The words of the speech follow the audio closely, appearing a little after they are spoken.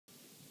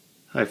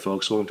Hi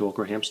folks, welcome to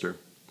AwkwardHamster.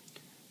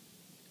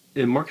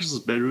 In Marcus's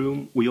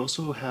bedroom, we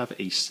also have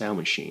a sound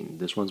machine.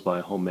 This one's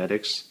by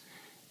HoMedics,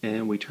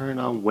 and we turn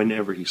it on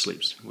whenever he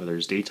sleeps, whether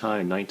it's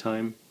daytime,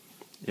 nighttime,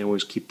 and we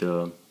always keep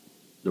the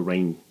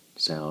rain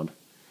sound.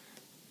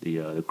 The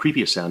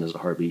creepiest sound is a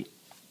heartbeat.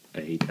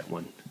 I hate that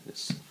one.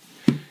 It's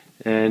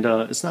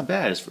not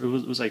bad. It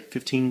was like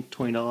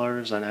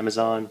 $15–20 on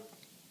Amazon.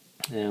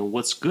 And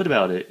what's good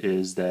about it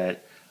is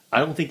that I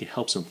don't think it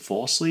helps him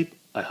fall asleep.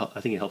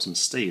 I think it helps him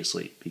stay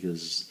asleep,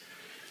 because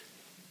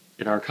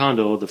in our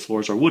condo the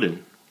floors are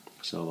wooden,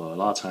 so a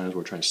lot of times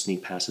we're trying to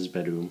sneak past his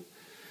bedroom,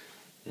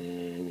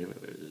 and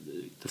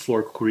the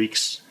floor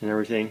creaks and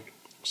everything,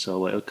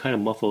 so it kind of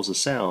muffles the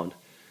sound,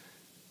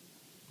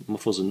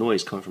 muffles the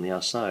noise coming from the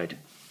outside.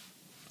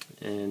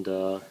 And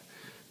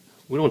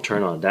we don't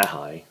turn on that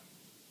high,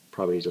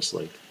 probably just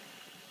like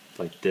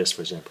this,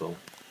 for example,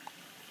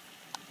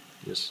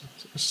 just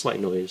a slight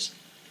noise.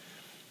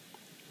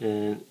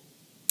 And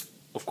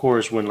of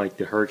course, when like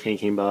the hurricane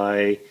came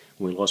by,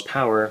 when we lost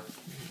power,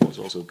 what's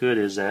also good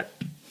is that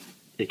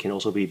it can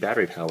also be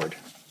battery powered.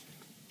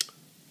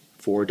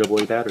 4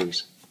 AA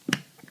batteries.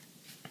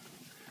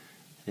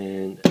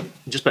 And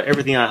just about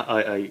everything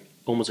I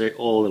almost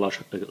all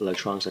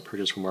electronics I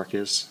purchased from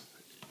Marcus,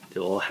 they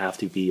all have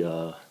to be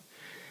at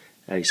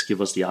least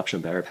give us the option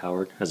of battery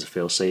powered as a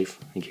fail safe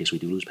in case we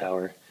do lose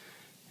power.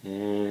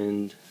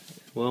 And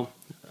well,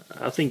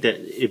 I think that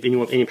if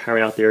any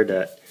parent out there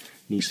that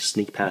needs to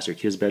sneak past their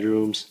kids'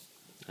 bedrooms,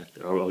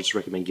 I would just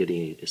recommend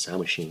getting a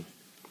sound machine.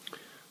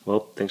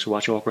 Well, thanks for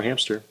watching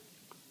AwkwardHamster.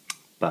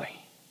 Bye.